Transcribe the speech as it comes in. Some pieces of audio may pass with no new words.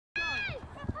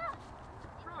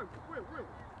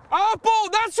Our ball,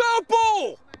 that's our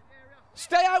ball!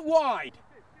 Stay out wide.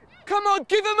 Come on,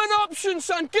 give him an option,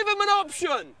 son, give him an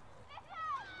option.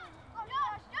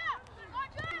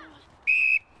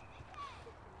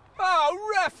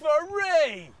 Oh,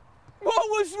 referee! What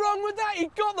was wrong with that? He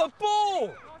got the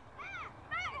ball.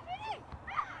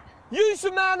 Use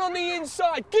the man on the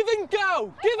inside. Give and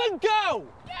go. Give and go.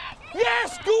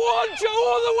 Yes, go on, Joe,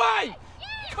 all the way.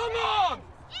 Come on.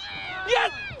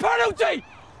 Yes, penalty.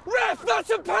 Ref, that's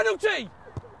a penalty.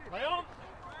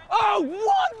 Oh,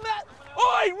 what?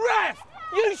 Oi, ref,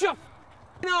 use your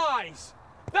eyes.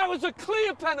 That was a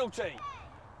clear penalty.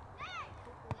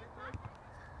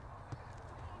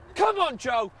 Come on,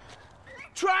 Joe.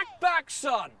 Track back,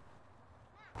 son.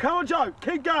 Come on, Joe.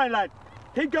 Keep going, lad.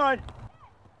 Keep going.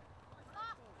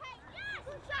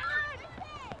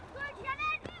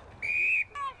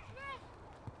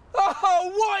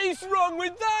 Oh, what is wrong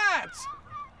with that?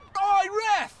 Oi,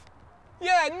 ref.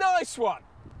 Yeah, nice one.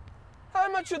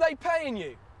 How much are they paying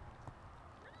you?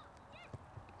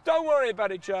 Don't worry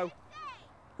about it, Joe.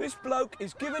 This bloke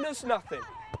is giving us nothing.